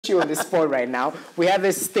you on the spot right now. We have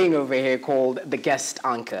this thing over here called the guest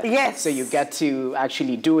anchor. Yes. So you get to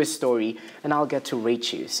actually do a story, and I'll get to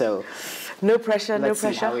rate you. So no pressure, let's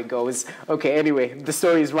see how it goes. Okay, anyway, the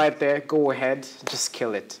story is right there. Go ahead, just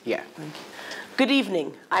kill it. Yeah. Thank you. Good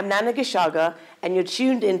evening. I'm Nana Gecaga, and you're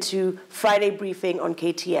tuned into Friday Briefing on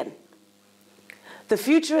KTN. The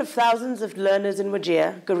future of thousands of learners in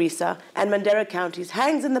Wajir, Garissa, and Mandera counties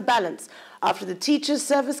hangs in the balance after the Teachers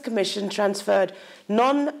Service Commission transferred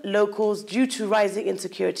non-locals due to rising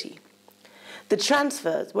insecurity. The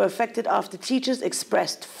transfers were effected after teachers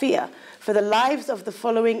expressed fear for the lives of the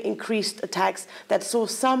following increased attacks that saw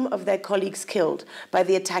some of their colleagues killed by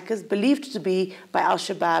the attackers believed to be by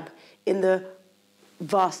Al-Shabaab in the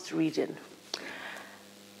vast region.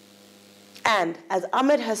 And as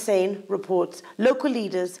Ahmed Hussein reports, local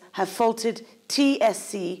leaders have faulted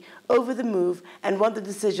TSC over the move and want the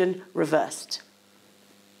decision reversed.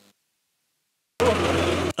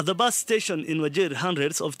 At the bus station in Wajir,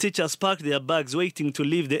 hundreds of teachers parked their bags waiting to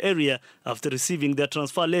leave the area after receiving their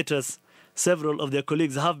transfer letters. Several of their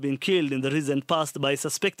colleagues have been killed in the recent past by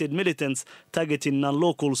suspected militants targeting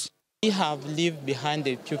non-locals. We have left behind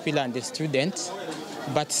the pupil and the students,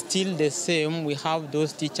 but still the same, we have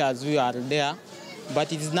those teachers who are there.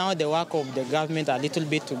 But it is now the work of the government a little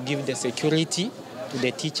bit to give the security to the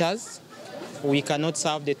teachers. We cannot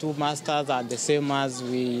serve the two masters at the same as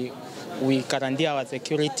we guarantee our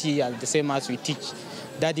security at the same as we teach.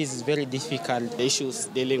 That is very difficult. The issues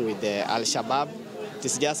dealing with the Al-Shabaab, it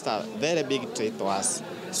is just a very big threat to us.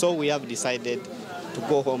 So we have decided to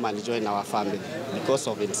go home and join our family because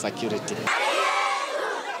of insecurity.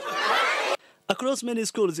 Across many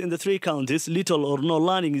schools in the three counties, little or no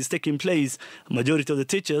learning is taking place. A majority of the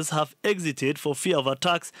teachers have exited for fear of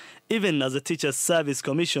attacks, even as the Teachers Service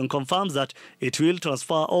Commission confirms that it will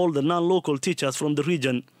transfer all the non-local teachers from the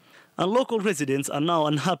region. And local residents are now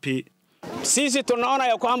unhappy. Sisi tunaona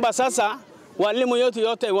ya kwamba sasa walimu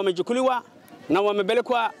yote wamechukuliwa na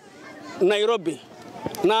wamepelekwa Nairobi.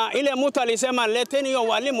 Na ile mtu alisema leteni hiyo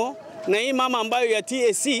walimu na hii mama ambayo ya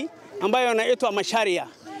TSC ambayo inaitwa Masharia.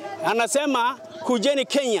 Anasema kujeni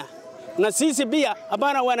Kenya na sisi pia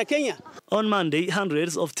hapana wana Kenya. On Monday,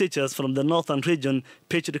 hundreds of teachers from the northern region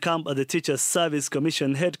pitched camp at the Teachers Service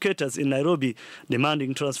Commission headquarters in Nairobi,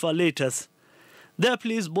 demanding transfer letters. Their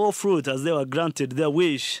pleas bore fruit as they were granted their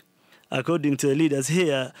wish. According to the leaders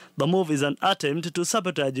here, the move is an attempt to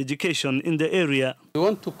sabotage education in the area. We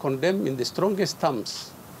want to condemn in the strongest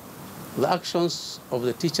terms the actions of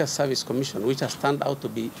the Teachers Service Commission, which has turned out to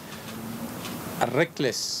be a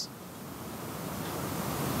reckless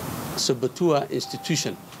saboteur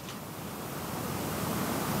institution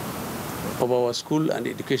of our school and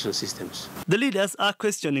education systems. The leaders are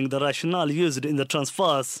questioning the rationale used in the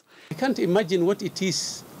transfers. I can't imagine what it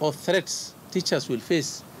is or threats teachers will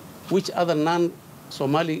face which other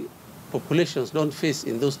non-Somali populations don't face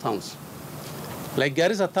in those towns. Like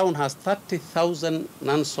Garissa town has 30,000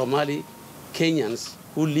 non-Somali Kenyans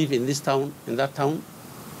who live in this town, in that town,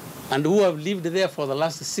 and who have lived there for the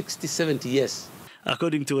last 60, 70 years.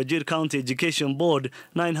 According to Wajir County Education Board,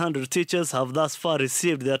 900 teachers have thus far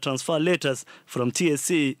received their transfer letters from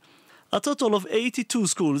TSC. A total of 82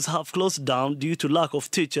 schools have closed down due to lack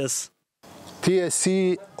of teachers.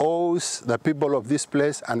 TSC owes the people of this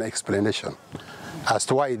place an explanation as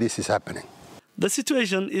to why this is happening. The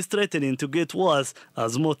situation is threatening to get worse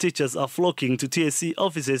as more teachers are flocking to TSC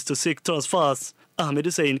offices to seek transfers. Ahmed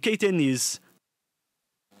Hussein, KTN News.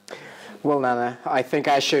 Well, Nana, I think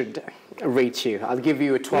I should rate you. I'll give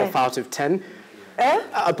you a 12 out of 10.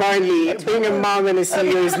 Apparently, being a mom and a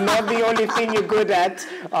CEO is not the only thing you're good at.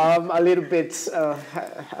 A little bit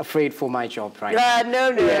afraid for my job right now. No.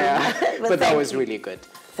 Yeah, but that was really good.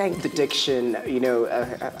 Thank you. The diction,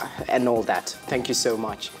 and all that. Thank you so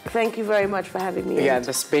much. Thank you very much for having me. Yeah,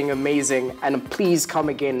 that's been amazing. And please come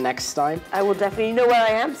again next time. I will definitely. You know where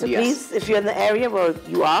I am, so yes. Please, if you're in the area, well,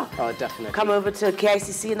 you are. Oh, definitely. Come over to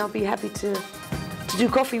KICC and I'll be happy to do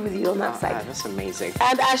coffee with you on that side. That's amazing.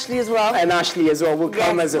 And Ashley as well. And Ashley as well. We'll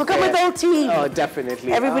come as a We'll come with the whole team. Oh,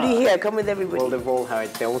 definitely. Everybody here, come with everybody. Well, they've all heard.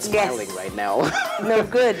 They're all smiling right now. No,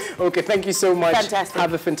 good. Okay, thank you so much. Fantastic.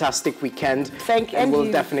 Have a fantastic weekend. Thank you. And we'll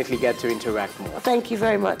definitely get to interact more. Thank you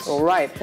very much. All right.